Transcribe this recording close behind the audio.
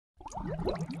Oh,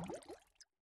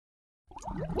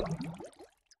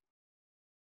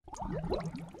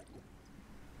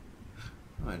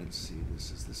 I didn't see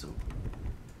this. Is this open?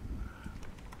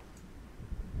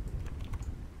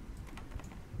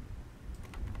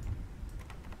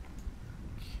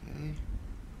 Okay.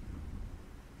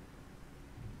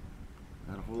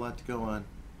 Not a whole lot to go on.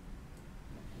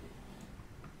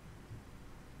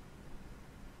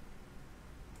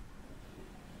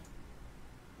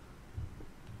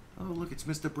 Oh, look, it's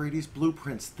Mr. Brady's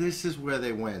blueprints. This is where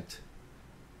they went.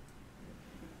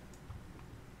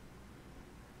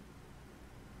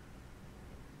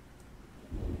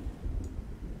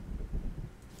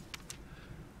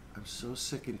 I'm so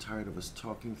sick and tired of us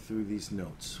talking through these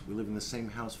notes. We live in the same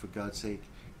house, for God's sake.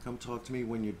 Come talk to me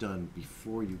when you're done,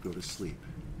 before you go to sleep.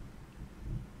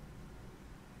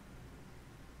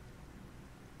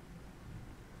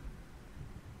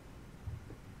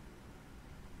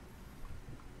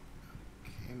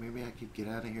 Okay, maybe I could get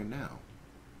out of here now.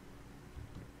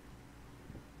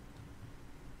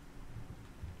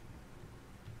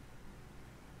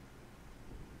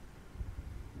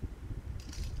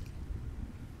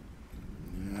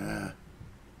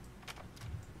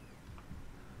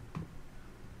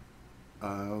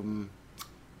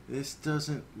 This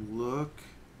doesn't look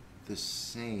the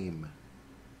same.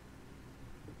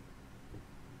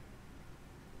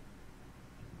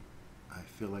 I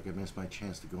feel like I missed my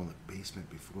chance to go in the basement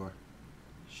before.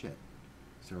 Shit.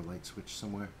 Is there a light switch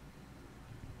somewhere?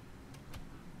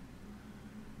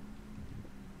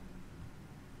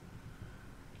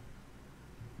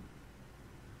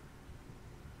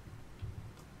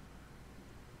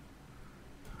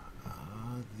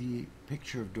 The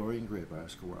picture of Dorian Gray by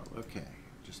Oscar Wilde. Okay.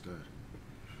 Just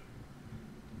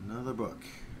another book.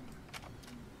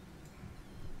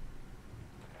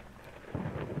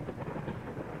 Alright,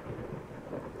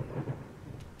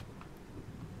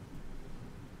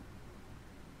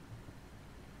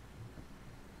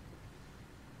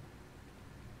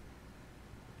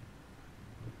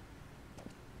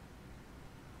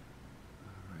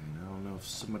 I don't know if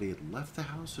somebody had left the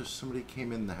house or somebody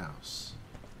came in the house.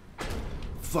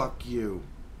 Fuck you.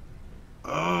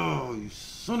 Oh, you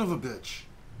son of a bitch.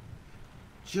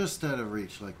 Just out of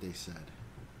reach, like they said.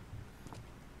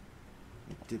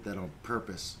 I did that on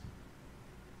purpose.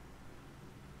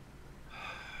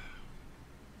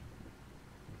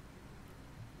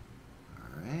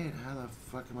 Alright, how the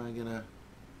fuck am I gonna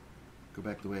go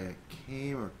back the way I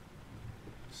came, or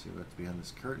see what's behind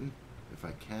this curtain, if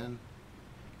I can?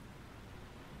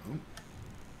 Oh.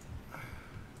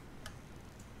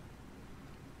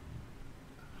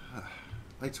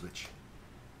 Light switch.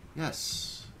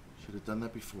 Yes. Should have done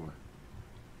that before.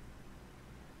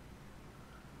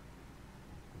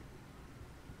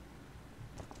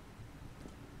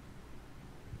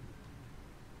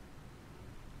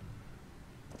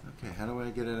 Okay, how do I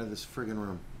get out of this friggin'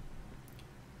 room?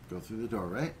 Go through the door,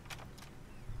 right?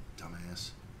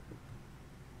 Dumbass.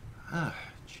 Ah,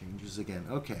 changes again.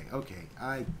 Okay, okay.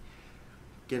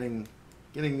 Getting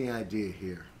the idea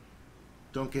here.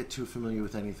 Don't get too familiar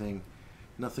with anything.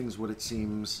 Nothing's what it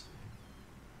seems.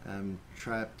 I'm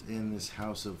trapped in this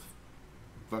house of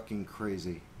fucking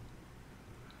crazy.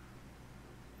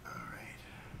 Alright.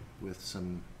 With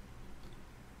some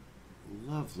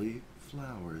lovely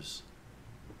flowers.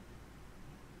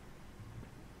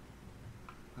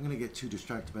 I'm gonna get too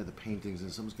distracted by the paintings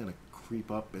and someone's gonna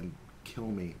creep up and kill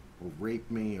me. Or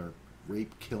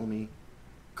rape kill me.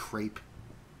 Crepe.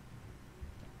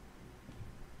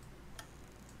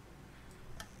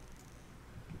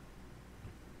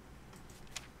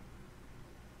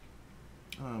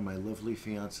 Oh, my lovely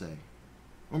fiance.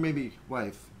 Or maybe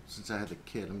wife, since I had the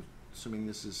kid. I'm assuming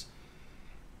this is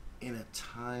in a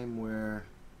time where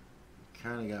you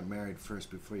kind of got married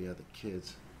first before you had the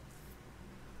kids.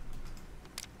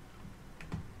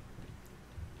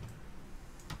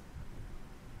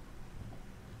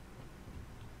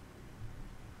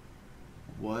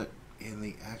 What in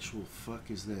the actual fuck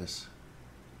is this?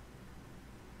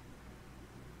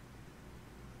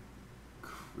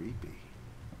 Creepy.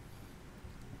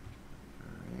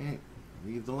 Alright,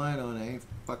 leave the light on. I ain't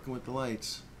fucking with the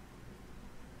lights.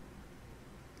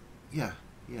 Yeah,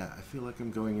 I feel like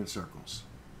I'm going in circles.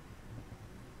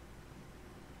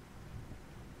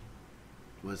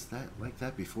 Was that like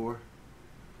that before?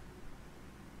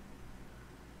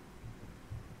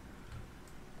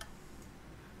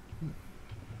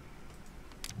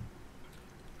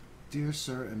 Dear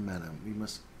Sir and Madam, we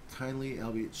must kindly,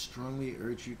 albeit strongly,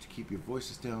 urge you to keep your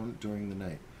voices down during the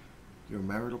night. Your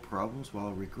marital problems,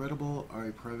 while regrettable, are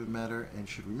a private matter and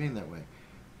should remain that way.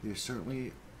 They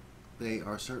certainly They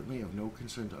are certainly of no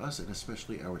concern to us, and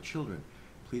especially our children.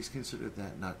 Please consider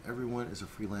that not everyone is a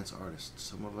freelance artist.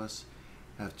 Some of us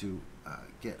have to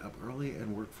get up early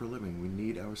and work for a living. We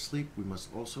need our sleep. We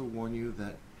must also warn you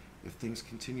that if things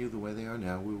continue the way they are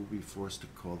now, we will be forced to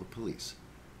call the police.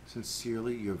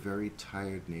 Sincerely, your very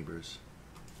tired neighbors.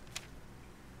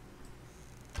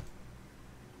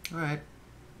 Alright.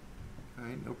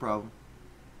 Alright, no problem.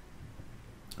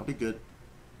 I'll be good.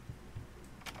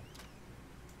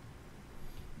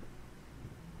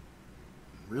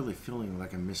 I'm really feeling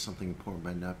like I missed something important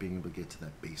by not being able to get to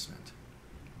that basement.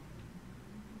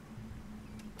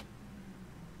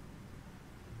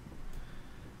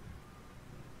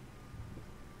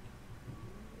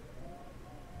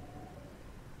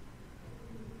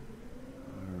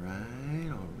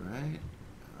 Alright.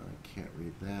 I can't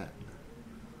read that.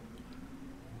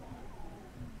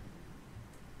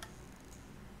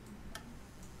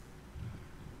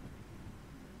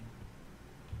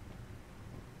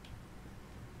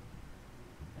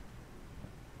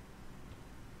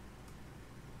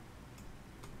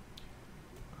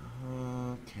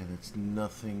 Okay, that's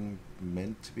nothing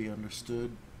meant to be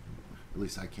understood. At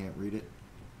least I can't read it.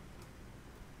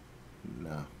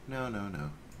 No.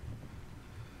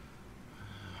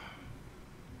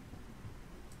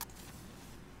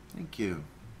 Thank you.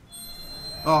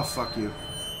 Oh, fuck you.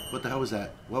 What the hell was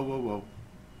that? Whoa.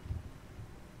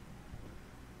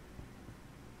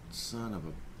 Son of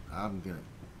a... I'm gonna...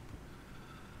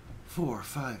 4,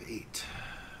 5, 8.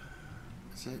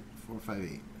 That's it? 4, 5,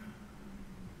 8.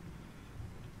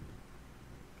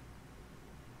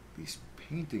 These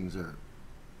paintings are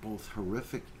both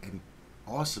horrific and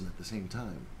awesome at the same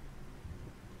time.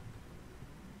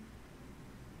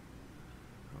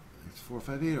 It's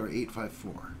 458 or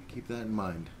 854. Keep that in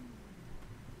mind.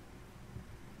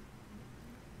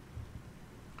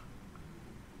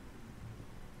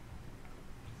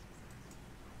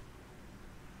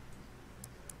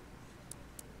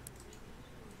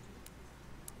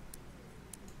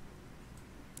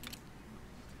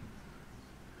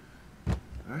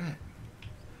 All right.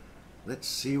 Let's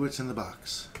see what's in the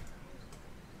box.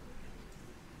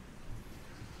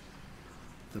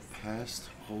 The past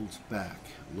holds back.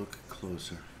 Look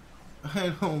closer. I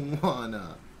don't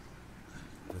wanna.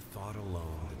 The thought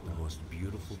alone that the most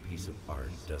beautiful piece of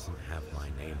art doesn't have my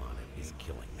name on it is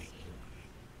killing me.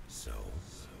 So,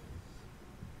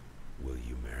 will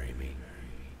you marry me?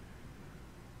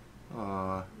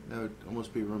 Aw, that would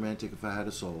almost be romantic if I had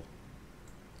a soul.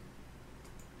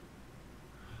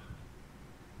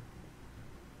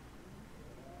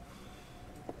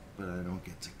 But I don't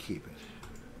get to keep it.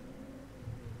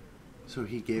 So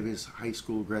he gave his high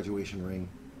school graduation ring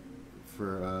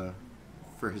for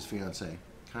his fiancée.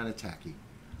 Kind of tacky.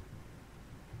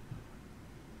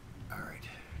 All right.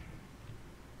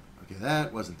 Okay,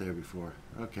 that wasn't there before.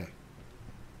 Okay.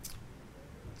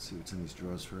 Let's see what's in these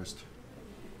drawers first.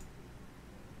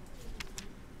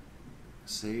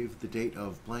 Save the date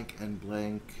of blank and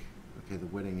blank. Okay, the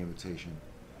wedding invitation.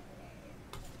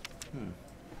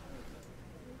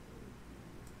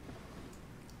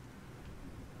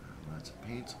 Lots of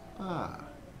paints.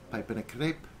 Pipe and a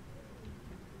crepe.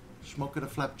 Smoke and a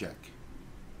flapjack.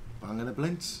 Bang and a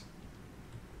blintz.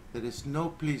 There is no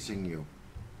pleasing you.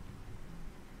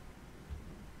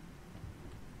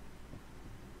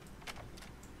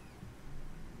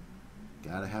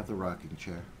 Gotta have the rocking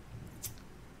chair.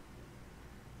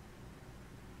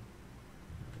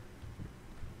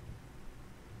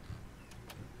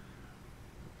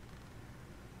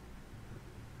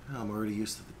 I'm already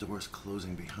used to the doors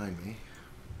closing behind me.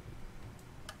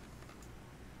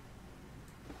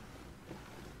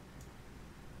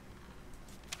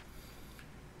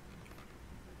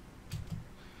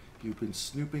 You've been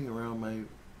snooping around my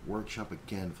workshop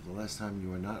again. For the last time,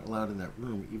 you are not allowed in that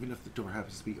room, even if the door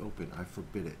happens to be open. I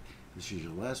forbid it. This is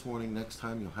your last warning. Next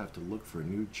time, you'll have to look for a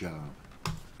new job.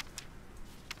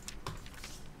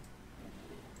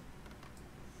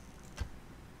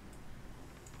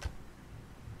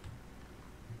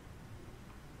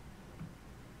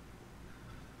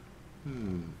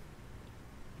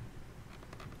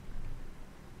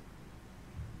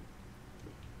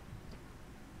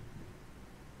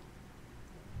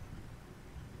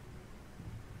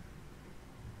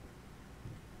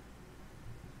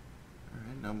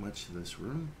 Not much to this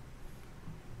room.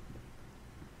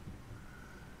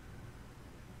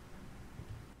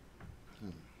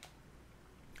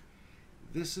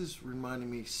 This is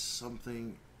reminding me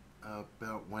something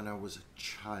about when I was a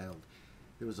child.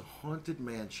 There was a haunted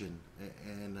mansion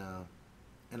and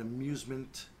an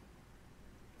amusement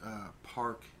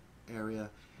park area.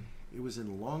 It was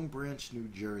in Long Branch, New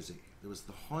Jersey. There was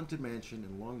the Haunted Mansion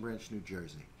in Long Branch, New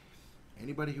Jersey.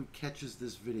 Anybody who catches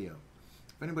this video,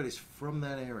 if anybody's from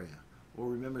that area or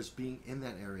remembers being in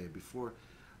that area before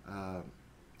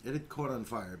it had caught on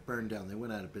fire, it burned down, they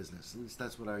went out of business. At least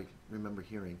that's what I remember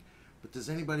hearing. But does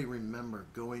anybody remember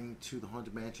going to the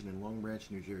Haunted Mansion in Long Branch,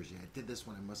 New Jersey? I did this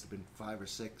when I must have been 5 or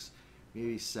 6,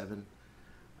 maybe 7.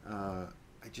 I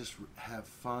just have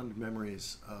fond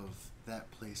memories of that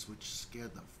place, which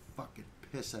scared the fucking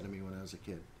piss out of me when I was a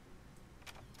kid.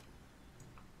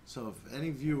 So if any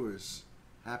viewers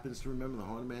happens to remember the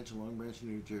Haunted Mansion, Long Branch,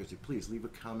 New Jersey, please leave a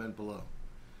comment below.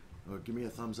 Or give me a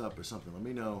thumbs up or something. Let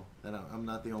me know that I'm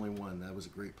not the only one. That was a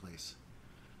great place.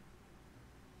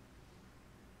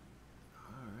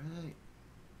 Alright.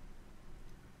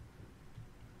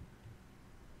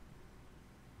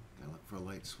 Gotta look for a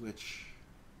light switch.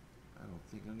 I don't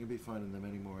think I'm going to be finding them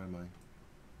anymore, am I?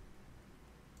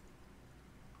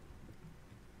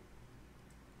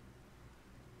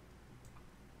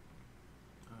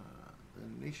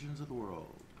 The Nations of the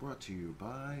World, brought to you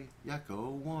by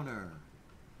Yakko Warner.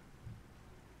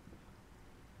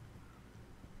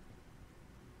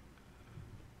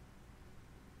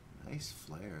 Nice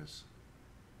flares.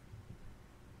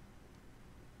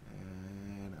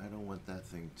 And I don't want that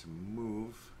thing to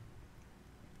move.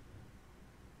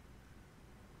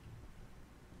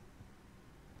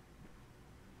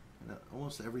 And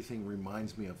almost everything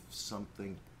reminds me of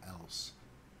something else.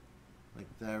 Like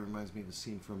that reminds me of the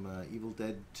scene from Evil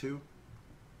Dead 2.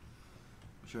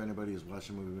 I'm sure anybody who's watched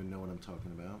the movie would know what I'm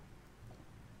talking about.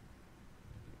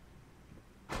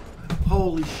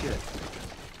 Holy shit!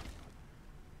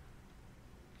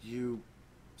 You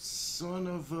son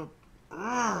of a...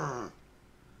 I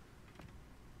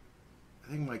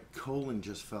think my colon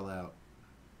just fell out.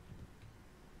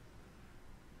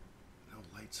 No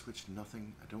light switch,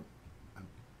 nothing. I don't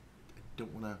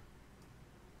want to...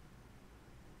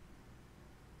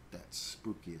 That's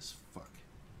spooky as fuck.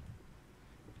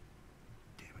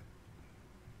 Damn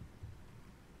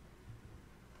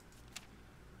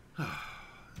it.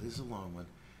 This is a long one.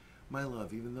 My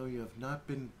love, even though you have not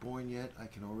been born yet, I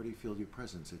can already feel your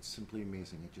presence. It's simply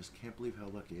amazing. I just can't believe how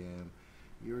lucky I am.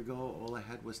 A year ago, all I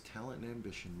had was talent and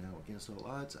ambition. Now, against all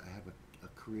odds, I have a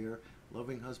career,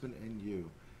 loving husband, and you.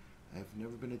 I have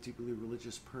never been a deeply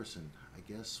religious person. I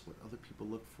guess what other people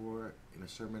look for in a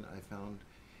sermon I found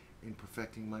in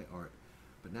perfecting my art.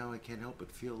 But now I can't help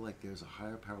but feel like there's a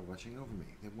higher power watching over me.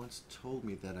 They once told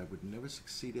me that I would never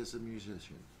succeed as a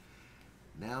musician.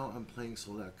 Now I'm playing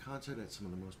sold-out concert at some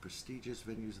of the most prestigious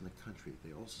venues in the country.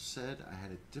 They also said I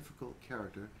had a difficult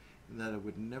character and that I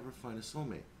would never find a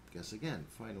soulmate. Guess again,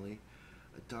 finally,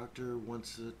 a doctor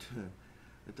once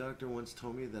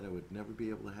told me that I would never be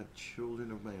able to have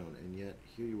children of my own, and yet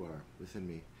here you are, within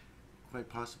me. Quite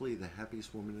possibly the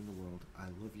happiest woman in the world. I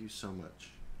love you so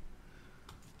much.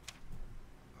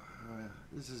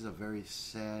 This is a very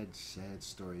sad, sad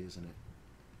story, isn't it?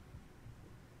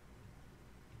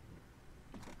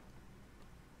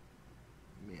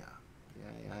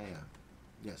 Yeah.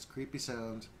 Yes, creepy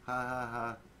sounds. Ha ha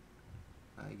ha.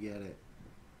 I get it.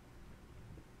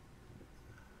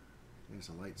 There's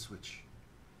a light switch.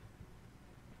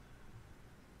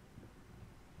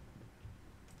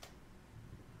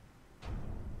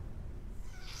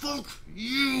 Fuck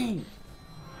you!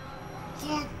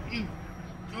 Fuck you!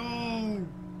 Oh,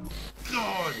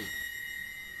 God!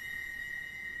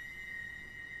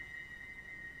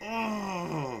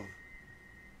 Oh!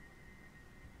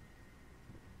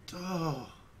 Oh!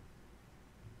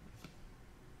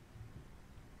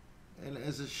 And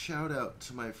as a shout out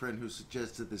to my friend who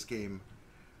suggested this game,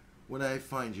 when I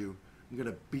find you, I'm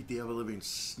gonna beat the ever-living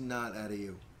snot out of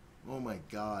you. Oh my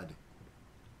God.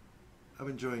 I'm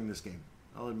enjoying this game.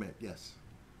 I'll admit, yes.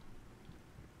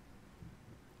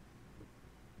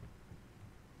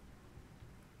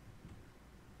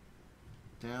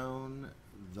 Down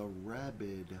the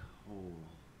rabbit hole.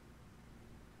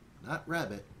 Not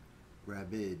rabbit,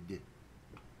 rabid.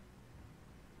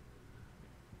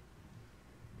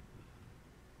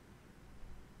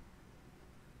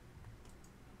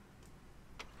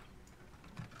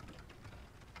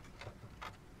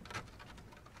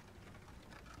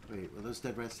 Wait, were those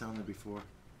dead rats down there before?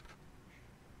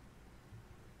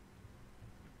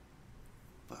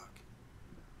 Fuck.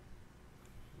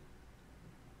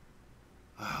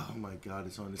 Oh my God,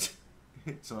 it's on its...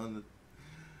 It's on the...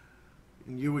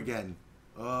 And you again.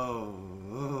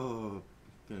 Oh,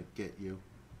 gonna get you.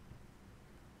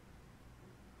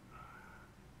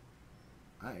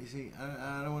 I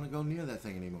don't want to go near that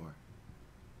thing anymore.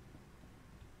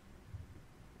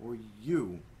 Or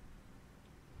you.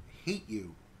 I hate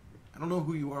you. I don't know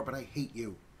who you are, but I hate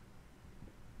you.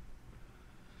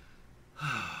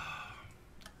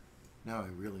 Now I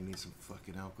really need some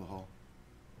fucking alcohol.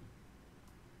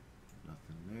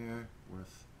 Nothing there.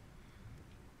 Worth.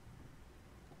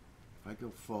 If I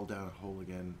go fall down a hole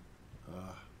again,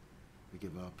 I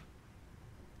give up.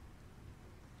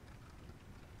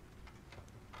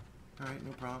 Alright,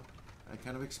 no problem. I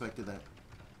kind of expected that.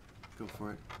 Go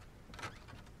for it.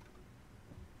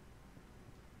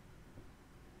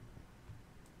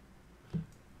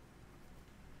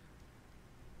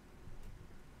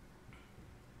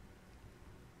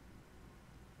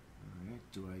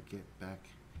 Alright, do I get back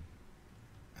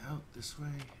out this way?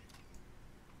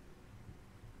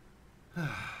 I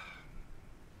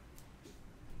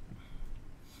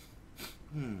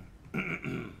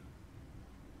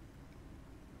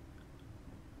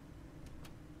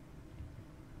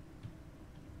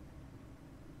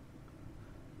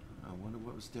wonder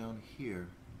what was down here.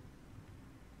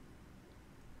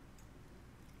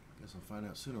 Guess I'll find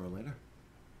out sooner or later.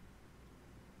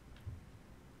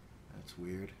 That's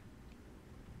weird.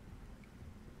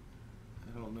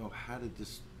 I don't know how to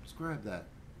describe that.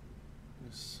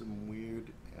 There's some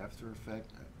weird after effect,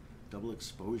 double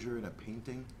exposure in a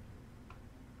painting.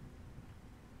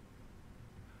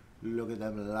 Look at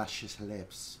them luscious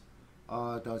lips.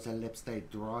 Oh, those are lips, they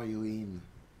draw you in.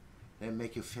 They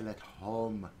make you feel at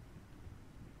home.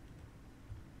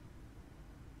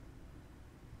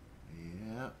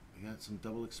 Yeah, we got some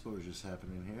double exposures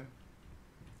happening here.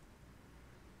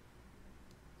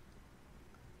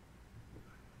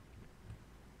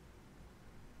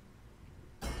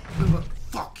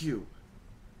 Fuck you!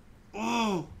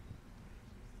 Oh!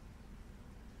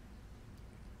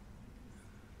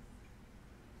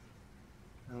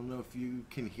 I don't know if you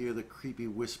can hear the creepy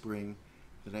whispering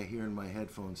that I hear in my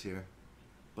headphones here.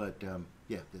 But,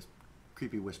 yeah, this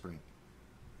creepy whispering.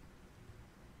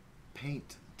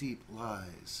 Paint deep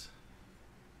lies.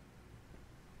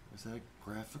 Is that a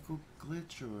graphical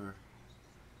glitch, or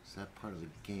is that part of the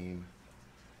game?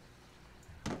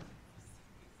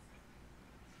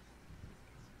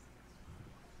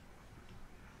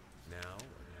 Now,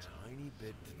 a tiny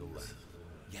bit to the left.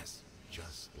 Yes,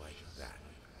 just like that.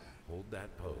 Hold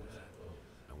that pose.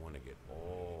 I want to get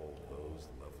all those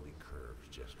lovely curves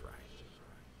just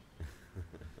right.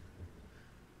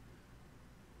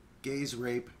 Gaze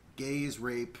rape. Gaze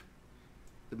rape.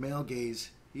 The male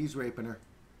gaze. He's raping her.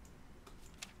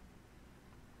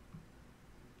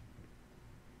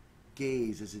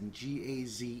 Gaze as in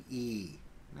G-A-Z-E.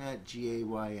 Not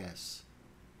G-A-Y-S.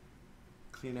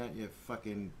 Clean out your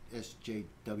fucking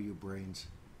SJW brains.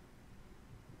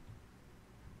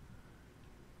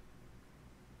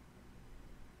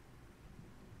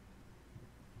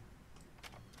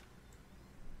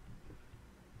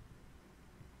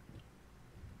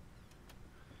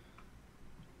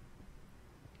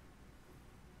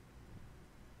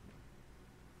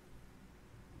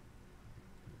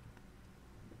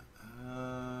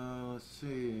 Let's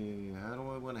see. How do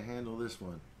I want to handle this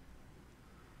one?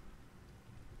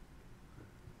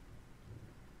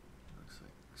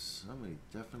 Somebody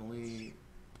definitely...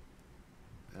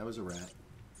 That was a rat.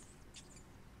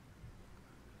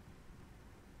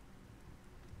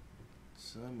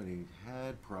 Somebody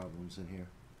had problems in here.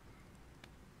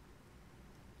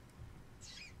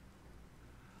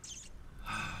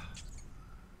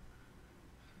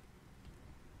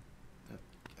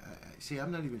 See,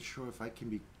 I'm not even sure if I can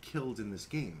be killed in this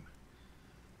game.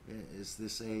 Is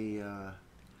this a... you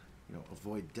know,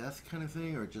 avoid death kind of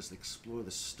thing, or just explore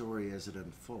the story as it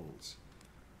unfolds?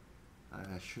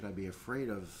 Should I be afraid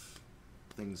of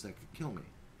things that could kill me?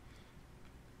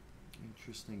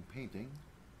 Interesting painting.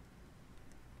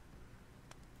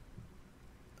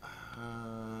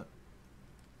 Oh,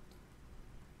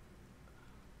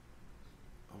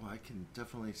 I can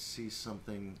definitely see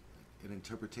something, an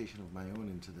interpretation of my own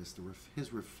into this.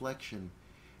 His reflection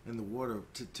in the water,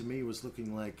 to me, was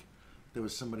looking like there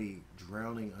was somebody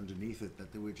drowning underneath it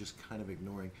that they were just kind of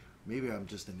ignoring. Maybe I'm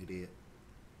just an idiot.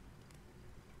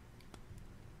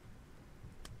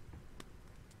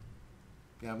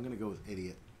 Yeah, I'm gonna go with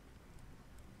idiot.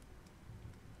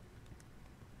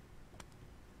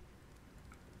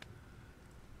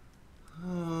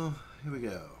 Oh, here we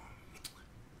go.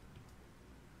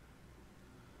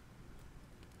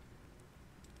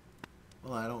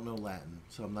 Well, I don't know Latin,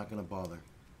 so I'm not gonna bother.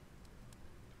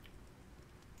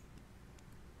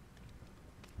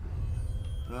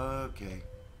 Okay.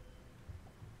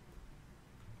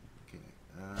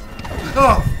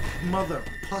 Oh, mother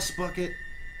pus bucket.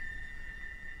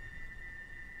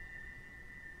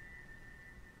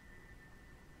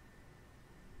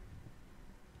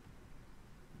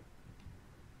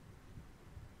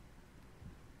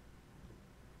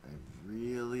 I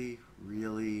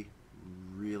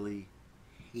really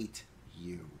hate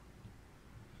you.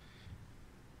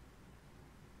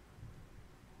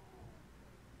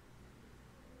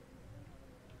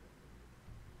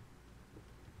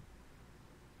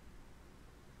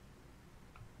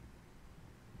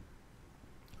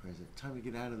 Or is it time to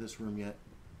get out of this room yet?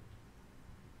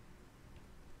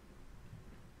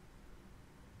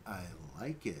 I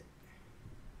like it.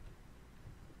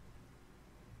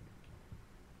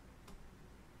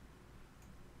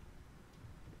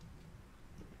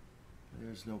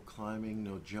 There's no climbing,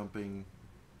 no jumping,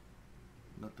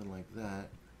 nothing like that.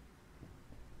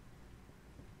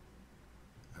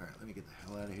 Alright, let me get the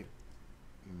hell out of here.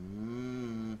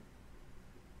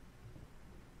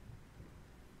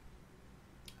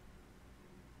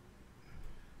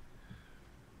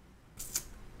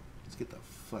 Let's get the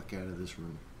fuck out of this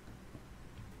room.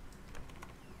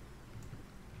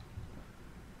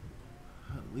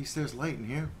 At least there's light in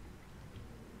here.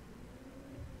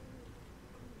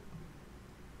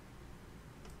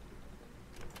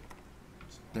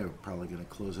 They were probably going to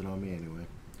close it on me anyway.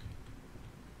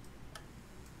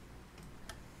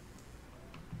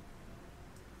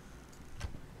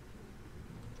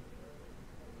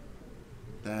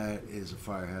 That is a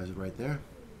fire hazard right there.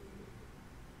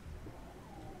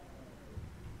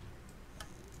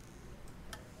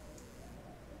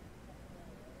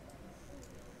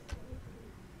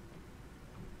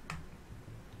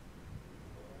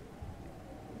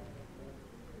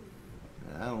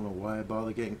 I don't know why I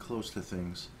bother getting close to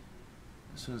things.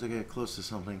 As soon as I get close to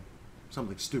something,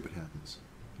 something stupid happens.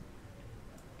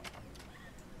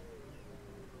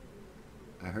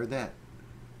 I heard that.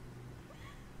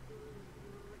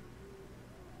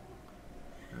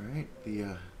 Alright,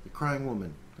 the crying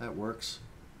woman. That works.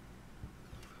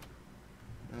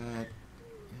 That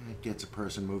gets a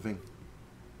person moving.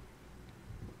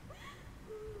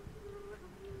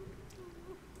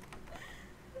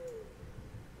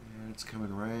 And it's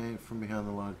coming right from behind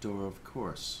the locked door, of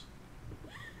course.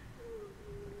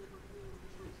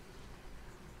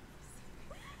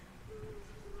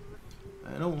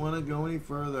 I don't want to go any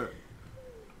further.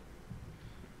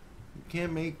 You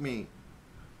can't make me.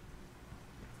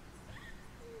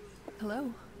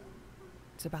 Hello.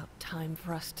 It's about time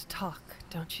for us to talk,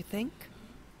 don't you think?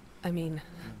 I mean,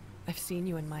 I've seen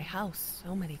you in my house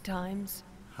so many times.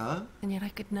 Huh? And yet I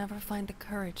could never find the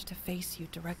courage to face you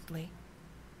directly.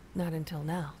 Not until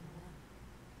now.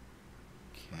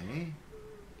 Okay.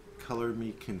 Colored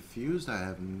me confused. I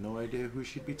have no idea who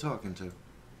she'd be talking to.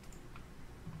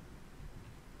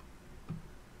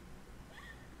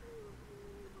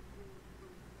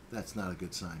 That's not a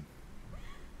good sign.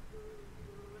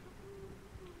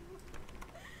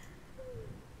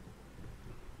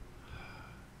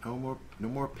 No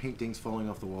more paintings falling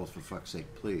off the walls, for fuck's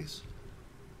sake, please.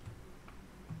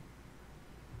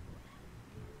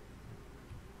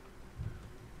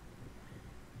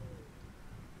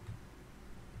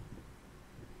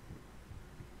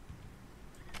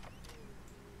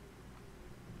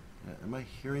 Am I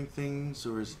hearing things,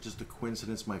 or is it just a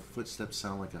coincidence my footsteps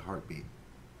sound like a heartbeat?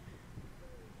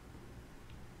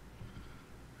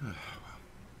 Alright,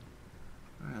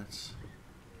 let's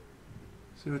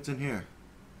see what's in here.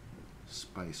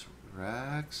 Spice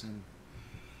racks, and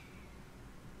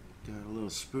got a little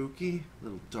spooky, a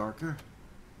little darker.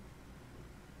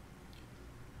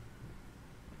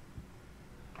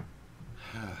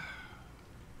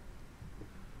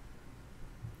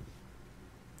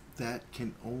 That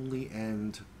can only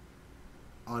end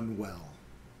unwell.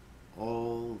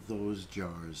 All those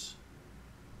jars.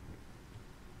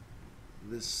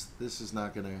 This is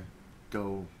not gonna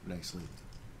go nicely.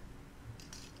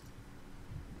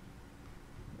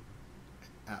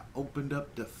 I opened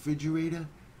up the refrigerator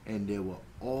and there were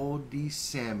all these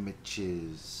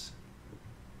sandwiches.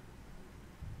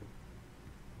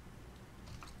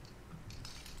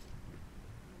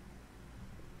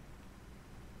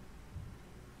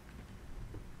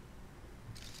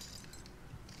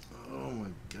 Oh my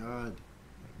God.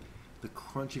 The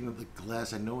crunching of the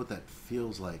glass, I know what that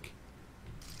feels like.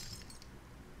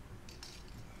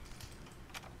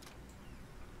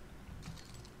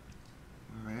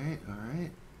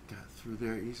 Alright. Got through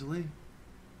there easily.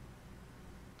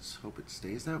 Let's hope it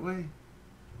stays that way.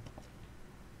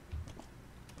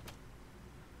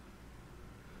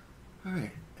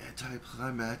 Alright,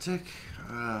 anticlimactic.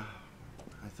 I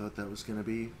thought that was gonna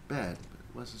be bad, but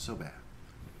it wasn't so bad.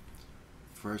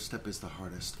 First step is the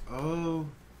hardest. Oh,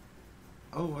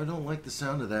 I don't like the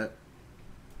sound of that.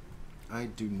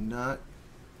 I'm not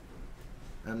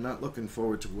looking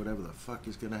forward to whatever the fuck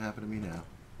is gonna happen to me now.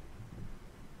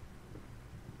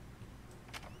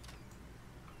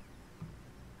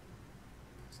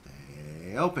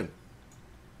 Stay open.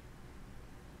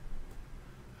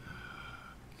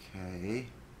 Okay.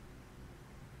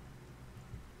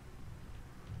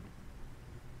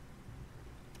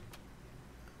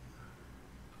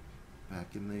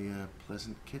 Back in the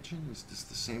pleasant kitchen. Is this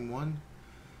the same one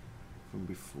from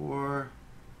before?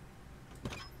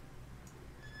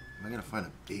 Am I gonna find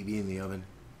a baby in the oven?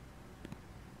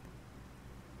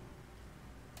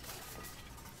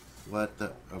 What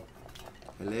the? Oh.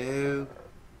 Hello?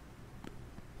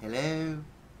 Hello?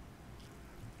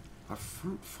 Are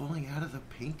fruit falling out of the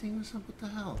painting or something?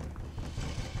 What the hell?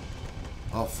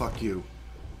 Oh, fuck you.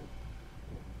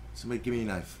 Somebody give me a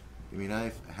knife. Give me a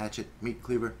knife, a hatchet, meat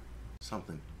cleaver,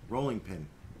 something. Rolling pin.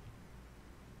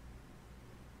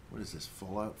 What is this?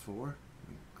 Fallout 4?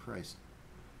 Christ.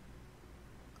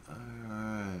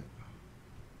 Alright.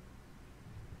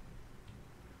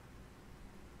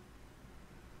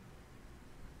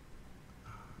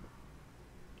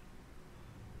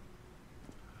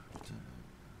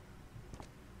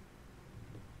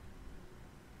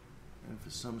 And for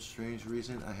some strange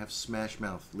reason, I have Smash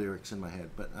Mouth lyrics in my head,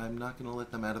 but I'm not going to let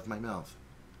them out of my mouth.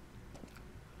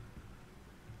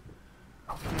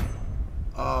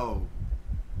 Oh.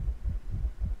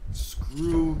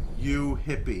 Screw you,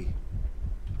 hippie.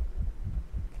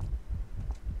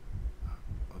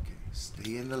 Okay,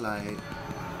 stay in the light.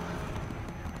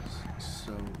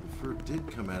 So, the fruit did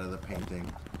come out of the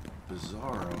painting.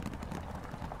 Bizarro.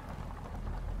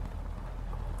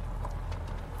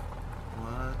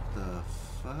 What the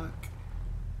fuck?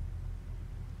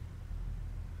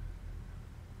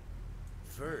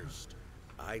 First,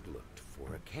 I looked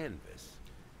for a canvas.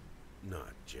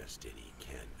 Not just any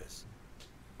canvas.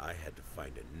 I had to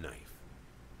find a knife.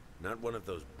 Not one of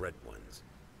those bread ones.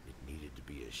 It needed to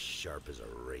be as sharp as a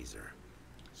razor.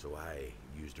 So I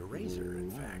used a razor,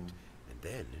 in fact, and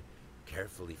then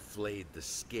carefully flayed the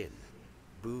skin.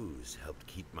 Booze helped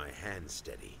keep my hand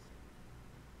steady.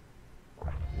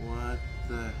 What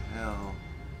the hell?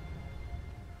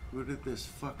 Who did this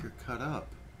fucker cut up?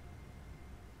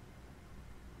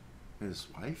 His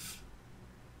wife?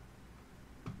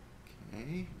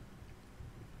 Okay.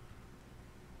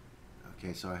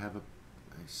 Okay, so I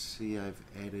see I've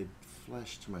added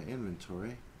flesh to my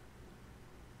inventory.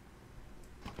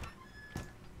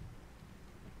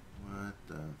 What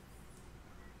the...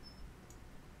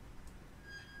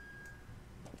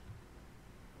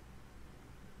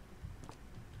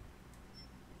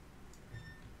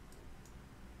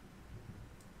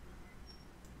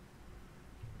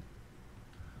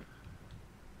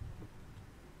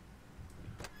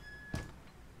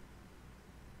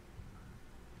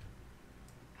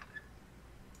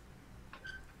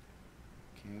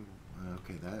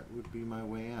 Okay, that would be my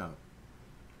way out.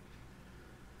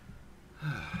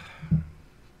 Okay.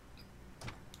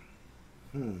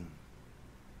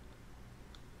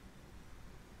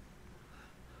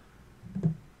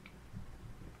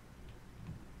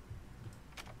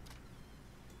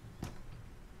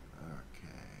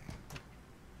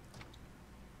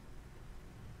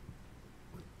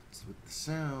 With the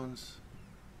sounds,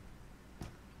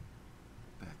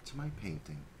 back to my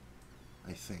painting,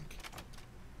 I think.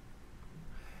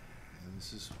 And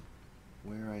this is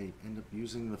where I end up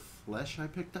using the flesh I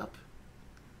picked up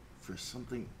for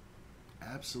something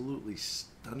absolutely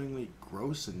stunningly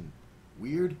gross and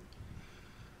weird.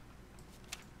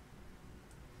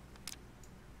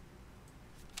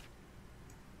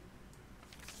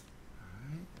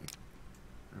 Alright,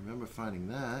 I remember finding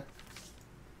that.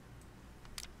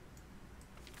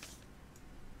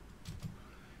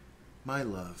 My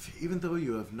love, even though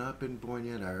you have not been born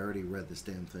yet, I already read this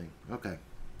damn thing. Okay.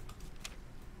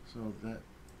 So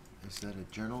is that a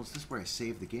journal? Is this where I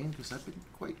save the game? Because I've been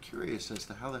quite curious as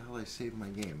to how the hell I save my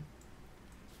game.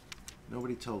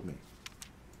 Nobody told me.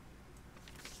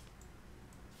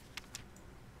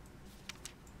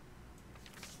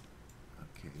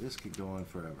 Okay, this could go on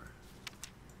forever.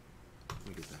 Let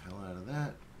me get the hell out of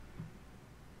that.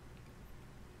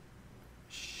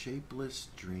 Shapeless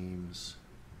dreams.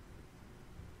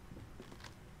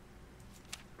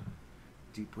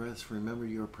 Deep breaths. Remember,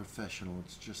 you're a professional.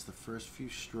 It's just the first few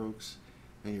strokes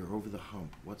and you're over the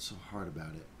hump. What's so hard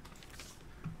about it?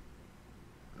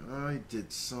 I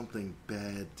did something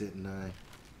bad, didn't I?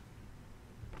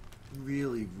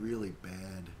 Really, really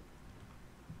bad.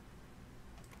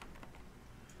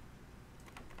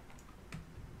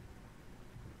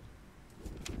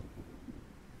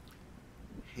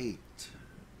 Hate.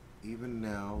 Even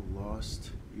now,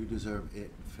 lost. You deserve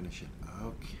it. Finish it.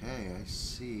 Okay, I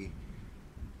see.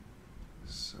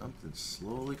 Something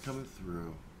slowly coming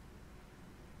through.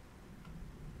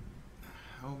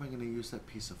 How am I going to use that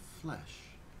piece of flesh?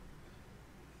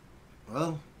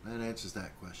 Well, that answers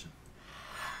that question.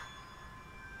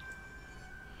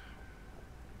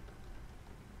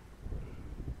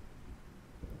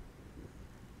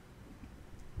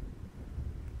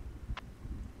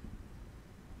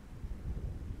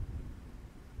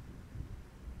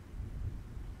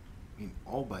 I mean,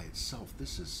 all by itself,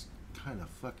 this is kind of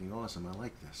fucking awesome. I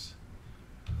like this.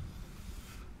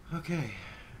 Okay.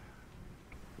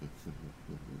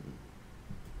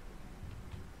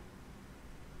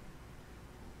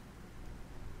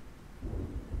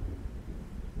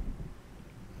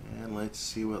 And let's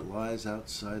see what lies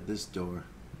outside this door.